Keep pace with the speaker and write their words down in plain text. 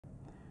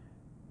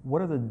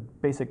What are the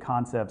basic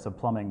concepts of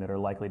plumbing that are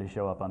likely to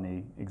show up on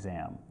the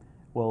exam?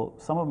 Well,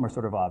 some of them are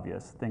sort of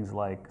obvious, things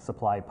like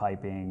supply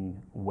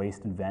piping,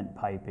 waste and vent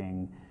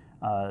piping,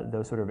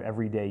 those sort of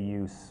everyday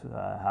use,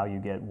 how you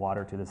get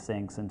water to the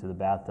sinks, into the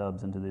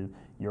bathtubs, into the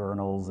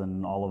urinals,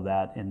 and all of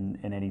that in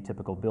any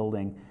typical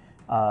building,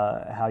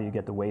 how you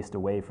get the waste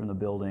away from the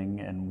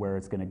building and where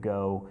it's going to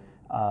go.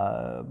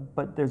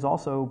 But there's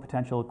also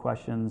potential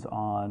questions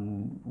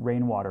on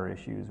rainwater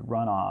issues,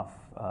 runoff,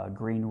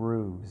 green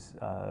roofs,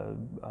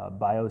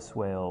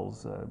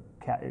 bioswales,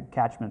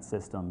 catchment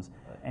systems,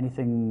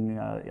 anything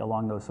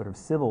along those sort of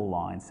civil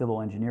lines,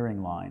 civil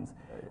engineering lines.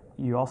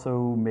 You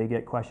also may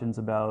get questions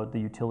about the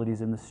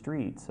utilities in the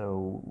street.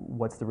 So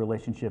what's the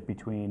relationship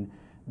between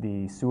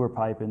the sewer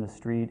pipe in the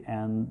street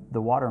and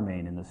the water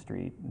main in the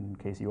street? In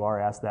case you are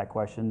asked that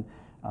question,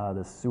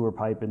 the sewer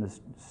pipe in the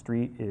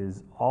street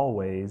is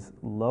always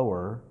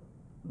lower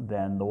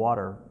than the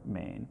water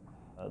main.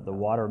 The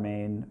water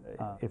main,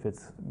 if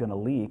it's going to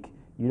leak,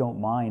 you don't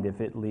mind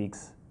if it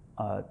leaks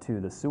to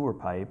the sewer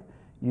pipe.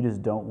 You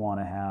just don't want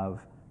to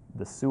have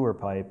the sewer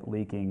pipe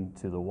leaking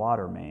to the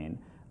water main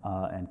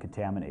and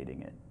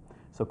contaminating it.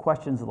 So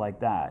questions like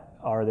that,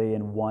 are they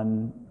in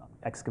one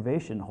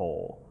excavation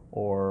hole,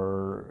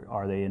 or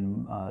are they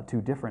in two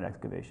different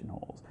excavation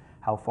holes?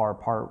 How far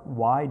apart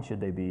wide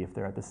should they be if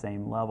they're at the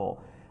same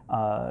level?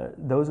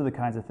 Those are the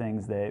kinds of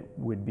things that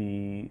would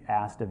be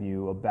asked of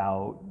you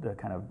about the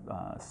kind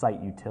of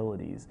site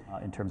utilities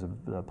in terms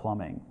of the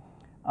plumbing.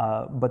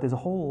 But there's a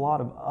whole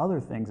lot of other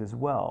things as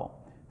well.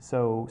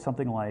 So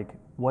something like,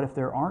 what if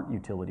there aren't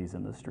utilities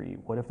in the street?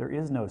 What if there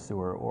is no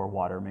sewer or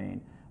water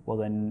main? Well,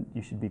 then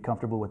you should be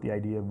comfortable with the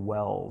idea of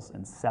wells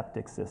and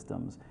septic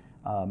systems,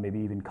 maybe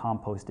even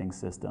composting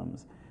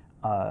systems.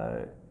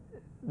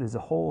 There's a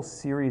whole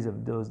series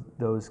of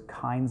those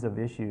kinds of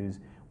issues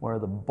where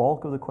the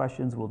bulk of the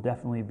questions will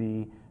definitely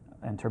be,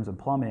 in terms of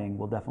plumbing,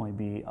 will definitely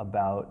be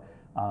about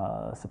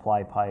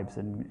supply pipes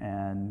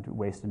and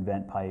waste and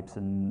vent pipes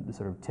and the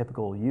sort of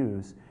typical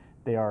use.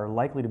 They are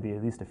likely to be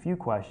at least a few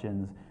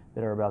questions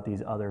that are about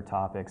these other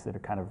topics that are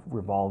kind of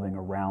revolving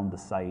around the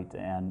site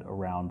and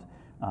around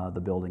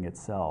the building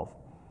itself.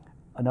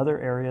 Another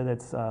area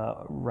that's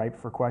ripe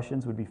for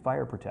questions would be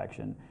fire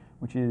protection,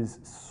 which is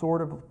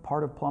sort of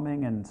part of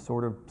plumbing and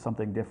sort of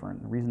something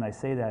different. The reason I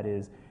say that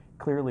is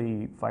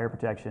clearly fire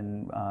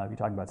protection, if you're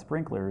talking about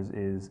sprinklers,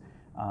 is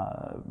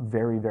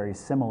very, very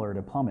similar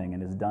to plumbing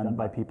and is done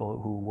by people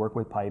who work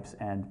with pipes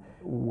and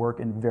work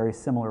in very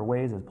similar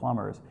ways as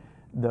plumbers.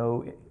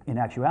 Though in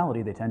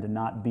actuality, they tend to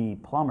not be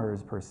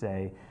plumbers per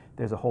se.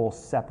 There's a whole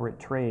separate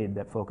trade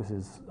that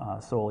focuses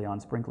solely on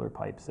sprinkler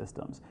pipe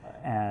systems.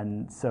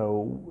 And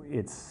so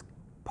it's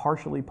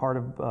partially part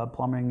of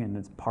plumbing, and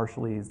it's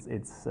partially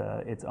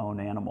its own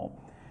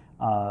animal.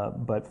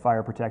 But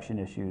fire protection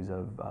issues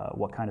of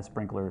what kind of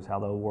sprinklers, how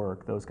they'll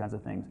work, those kinds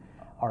of things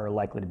are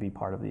likely to be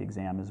part of the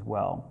exam as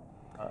well.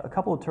 A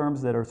couple of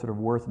terms that are sort of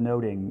worth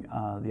noting,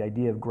 the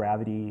idea of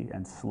gravity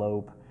and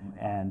slope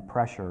and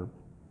pressure.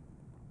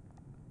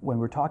 When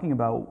we're talking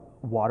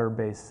about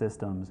water-based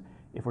systems,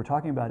 if we're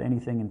talking about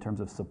anything in terms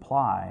of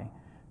supply,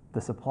 the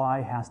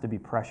supply has to be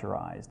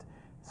pressurized.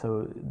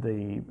 So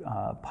the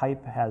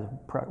pipe has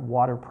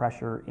water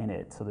pressure in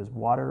it. So there's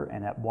water,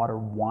 and that water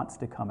wants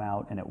to come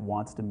out and it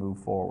wants to move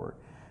forward.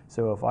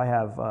 So if I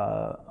have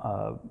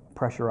a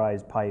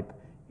pressurized pipe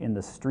in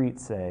the street,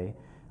 say,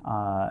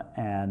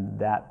 and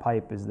that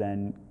pipe is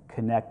then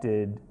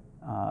connected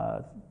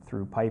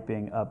through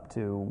piping up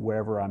to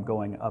wherever I'm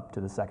going, up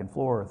to the second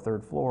floor or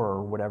third floor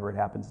or whatever it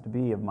happens to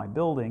be of my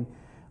building,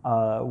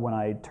 when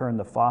I turn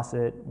the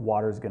faucet,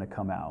 water's going to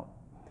come out.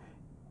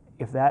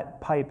 If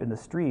that pipe in the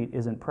street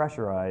isn't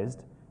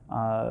pressurized,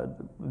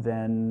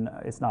 then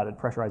it's not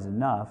pressurized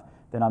enough,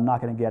 then I'm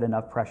not going to get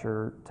enough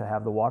pressure to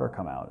have the water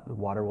come out. The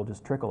water will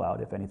just trickle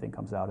out if anything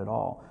comes out at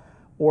all.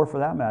 Or for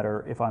that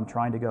matter, if I'm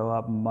trying to go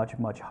up much,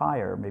 much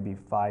higher, maybe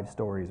 5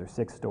 stories or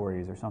 6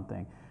 stories or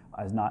something,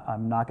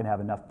 I'm not going to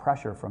have enough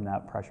pressure from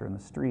that pressure in the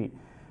street.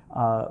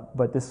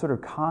 But this sort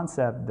of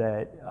concept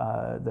that,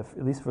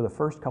 at least for the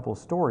first couple of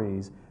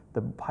stories,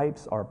 the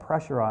pipes are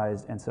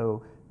pressurized, and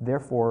so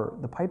therefore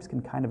the pipes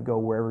can kind of go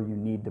wherever you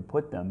need to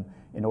put them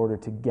in order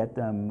to get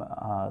them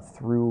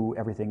through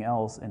everything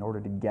else, in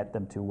order to get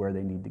them to where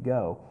they need to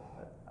go.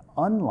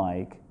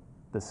 Unlike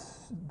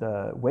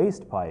the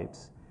waste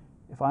pipes,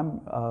 if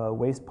I'm a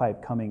waste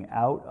pipe coming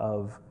out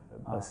of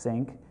a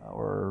sink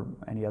or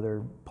any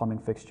other plumbing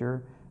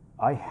fixture,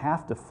 I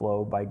have to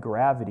flow by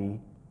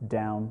gravity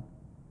down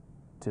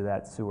to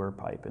that sewer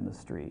pipe in the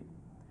street.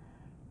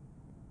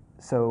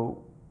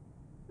 So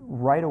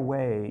right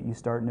away you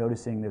start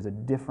noticing there's a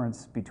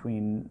difference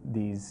between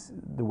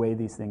the way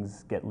these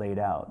things get laid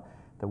out.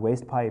 The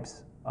waste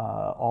pipes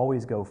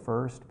always go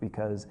first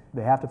because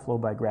they have to flow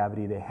by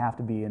gravity, they have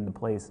to be in the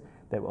place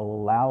that will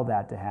allow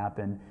that to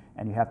happen,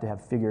 and you have to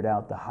have figured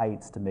out the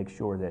heights to make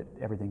sure that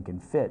everything can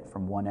fit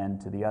from one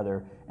end to the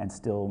other and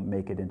still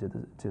make it into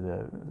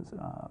the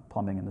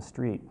plumbing in the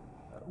street.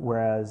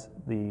 Whereas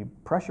the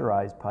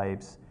pressurized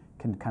pipes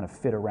can kind of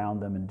fit around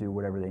them and do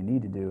whatever they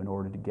need to do in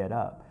order to get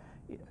up.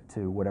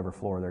 to whatever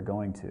floor they're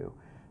going to.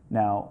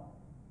 Now,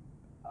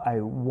 I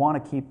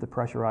want to keep the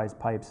pressurized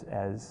pipes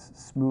as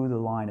smooth a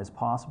line as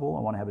possible. I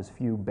want to have as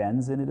few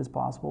bends in it as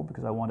possible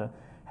because I want to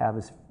have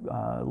as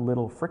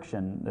little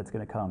friction that's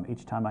going to come.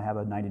 Each time I have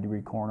a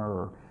 90-degree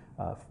corner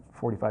or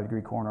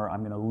 45-degree corner, I'm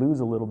going to lose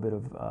a little bit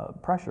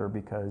of pressure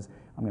because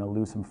I'm going to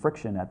lose some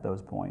friction at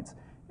those points.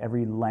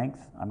 Every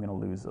length, I'm going to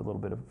lose a little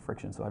bit of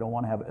friction. So I don't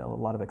want to have a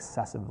lot of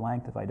excessive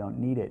length if I don't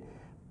need it.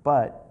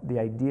 But the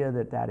idea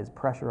that that is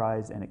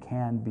pressurized and it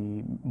can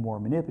be more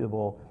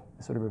manipulable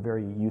is sort of a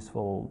very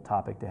useful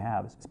topic to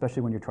have,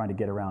 especially when you're trying to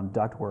get around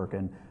ductwork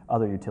and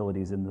other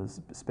utilities in the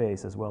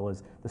space, as well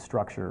as the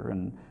structure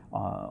and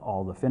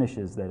all the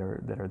finishes that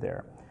are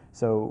there.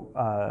 So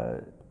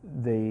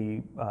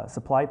the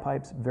supply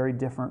pipes, very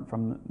different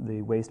from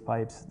the waste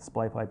pipes.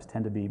 Supply pipes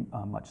tend to be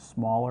much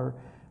smaller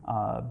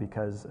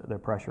because they're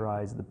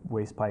pressurized. The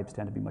waste pipes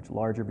tend to be much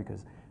larger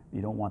because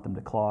you don't want them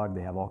to clog.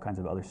 They have all kinds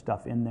of other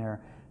stuff in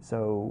there.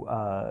 So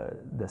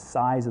the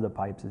size of the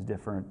pipes is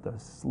different. The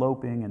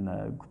sloping and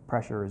the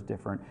pressure is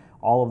different.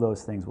 All of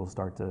those things will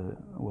start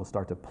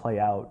to play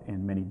out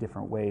in many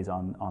different ways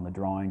on the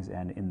drawings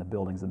and in the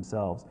buildings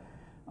themselves.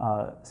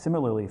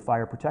 Similarly,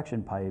 fire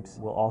protection pipes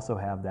will also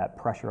have that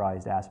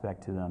pressurized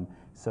aspect to them.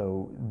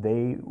 So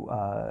they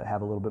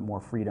have a little bit more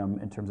freedom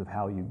in terms of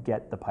how you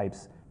get the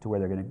pipes to where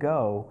they're going to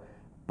go.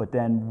 But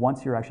then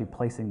once you're actually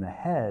placing the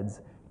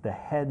heads,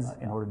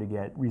 in order to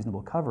get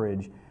reasonable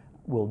coverage,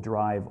 will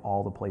drive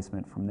all the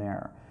placement from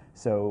there.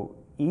 So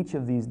each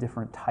of these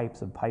different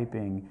types of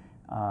piping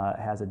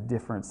has a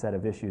different set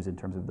of issues in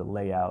terms of the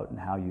layout and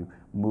how you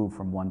move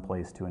from one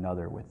place to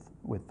another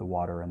with the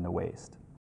water and the waste.